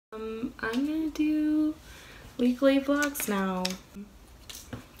I'm gonna do weekly vlogs now.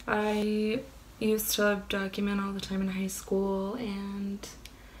 I used to document all the time in high school and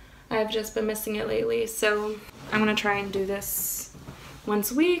I've just been missing it lately, so I'm gonna try and do this once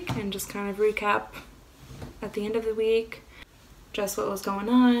a week and just kind of recap at the end of the week just what was going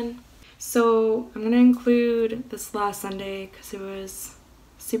on. So I'm gonna include this last Sunday because it was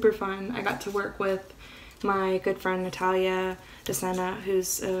super fun. I got to work with my good friend Natalia DeSena,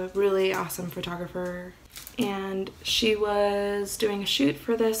 who's a really awesome photographer, and she was doing a shoot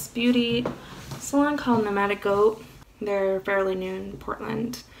for this beauty salon called Nomadic Goat. They're fairly new in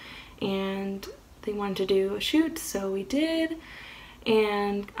Portland and they wanted to do a shoot, so we did,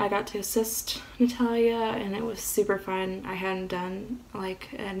 and I got to assist Natalia and it was super fun. I hadn't done like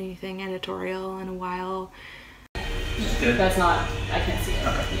anything editorial in a while. That's not, I can't see it.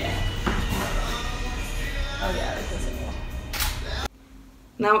 Okay. Yeah. Oh yeah, that's visible.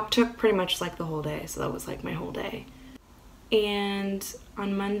 That took pretty much like the whole day, so that was like my whole day. And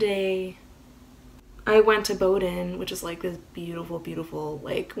on Monday, I went to Bowdoin, which is like this beautiful, beautiful,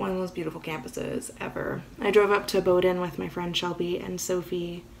 like one of the most beautiful campuses ever. I drove up to Bowdoin with my friend Shelby and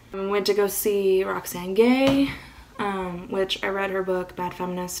Sophie. We went to go see Roxane Gay, which I read her book, Bad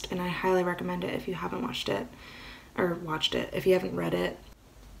Feminist, and I highly recommend it if you haven't watched it, or watched it, if you haven't read it.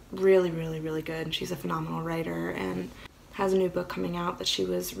 Really, really, really good. She's a phenomenal writer and has a new book coming out that she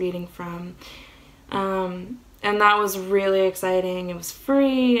was reading from. And that was really exciting. It was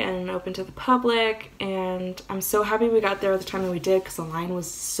free and open to the public, and I'm so happy we got there at the time that we did because the line was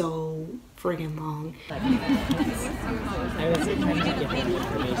so friggin' long.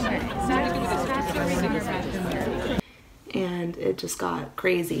 And it just got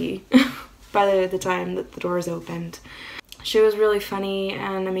crazy by the time that the doors opened. She was really funny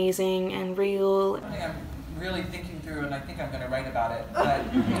and amazing and real. I'm really thinking through, and I think I'm going to write about it, but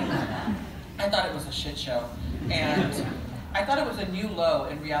I thought it was a shit show. And I thought it was a new low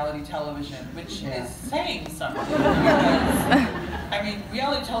in reality television, which is saying something. Because, I mean,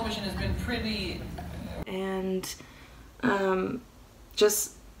 reality television has been pretty... And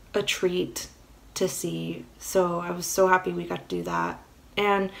just a treat to see. So I was so happy we got to do that.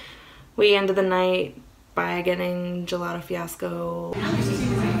 And we ended the night by getting Gelato Fiasco.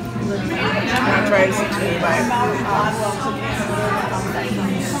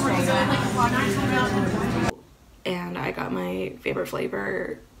 And I got my favorite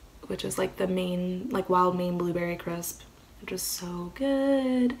flavor, which is like the Maine, like wild Maine blueberry crisp, which is so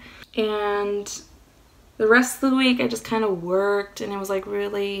good. And the rest of the week I just kind of worked, and it was like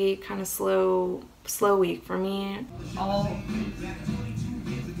really kind of slow week for me.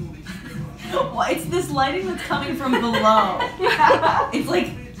 Well, it's this lighting that's coming from below. It's like,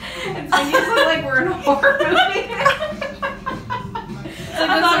 it's making it look like we're in a horror movie. It's like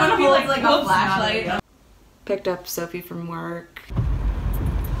when someone holds like a flashlight. Picked up Sophie from work.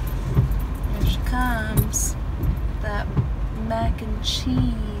 Here she comes. That mac and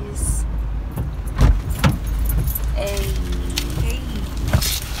cheese. Hey.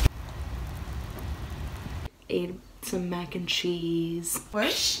 Ate some mac and cheese.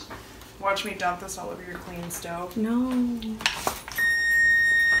 What? Watch me dump this all over your clean stove. No.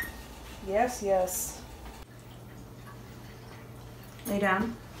 Yes, yes. Lay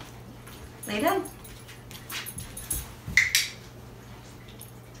down. Lay down.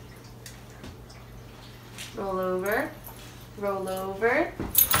 Roll over. Roll over.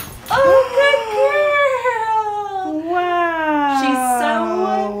 Oh, good girl! Wow. She's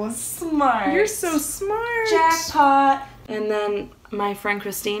so smart. You're so smart. Jackpot. And then my friend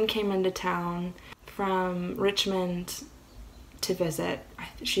Christine came into town from Richmond to visit.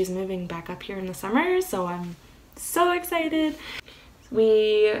 She's moving back up here in the summer, so I'm so excited.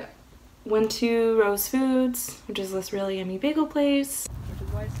 We went to Rose Foods, which is this really yummy bagel place.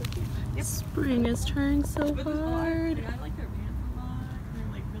 Spring is trying so hard. I like their pants a lot. They're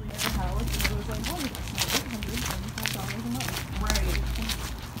like really metallic, and it was like, oh, that's $875 a month. Right.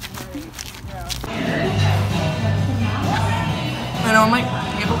 Yeah. I know, I might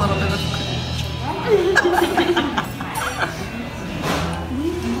give a little bit of...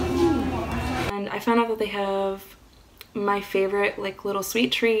 And I found out that they have my favorite like little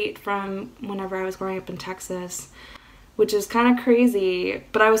sweet treat from whenever I was growing up in Texas, which is kind of crazy,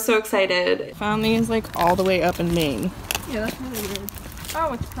 but I was so excited. Found these like all the way up in Maine. Yeah, that's really weird.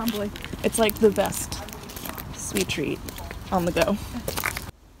 Oh, it's crumbly. It's like the best sweet treat on the go.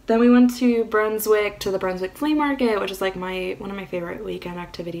 Then we went to Brunswick, to the Brunswick flea market, which is like one of my favorite weekend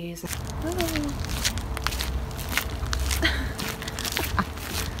activities.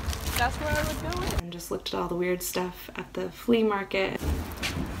 That's where I would go in. And just looked at all the weird stuff at the flea market.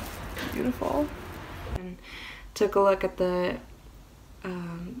 beautiful. And took a look at the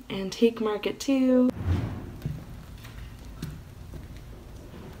antique market too.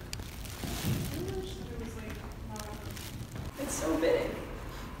 It's so big.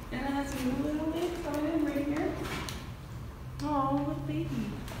 And it has a little lid coming in right here. Oh, little baby.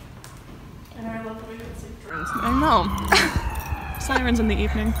 And I love the way it's like drones. I know. Sirens in the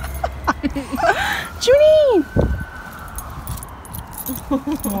evening. Junie!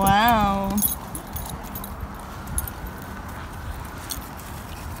 Wow.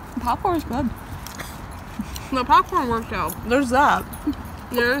 Popcorn's good. The popcorn worked out. There's that.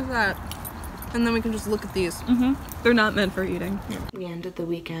 There's that. And then we can just look at these. They're not meant for eating. We ended the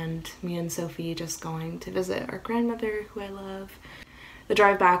weekend, me and Sophie, just going to visit our grandmother, who I love. The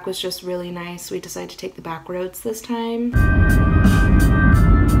drive back was just really nice. We decided to take the back roads this time.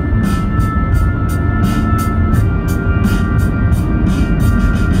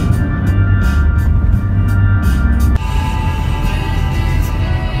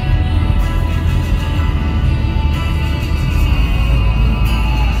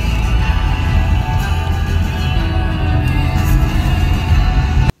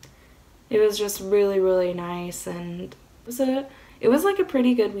 It was just really nice, and it was like a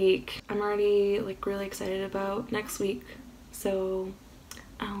pretty good week. I'm already like really excited about next week, so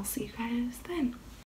I'll see you guys then.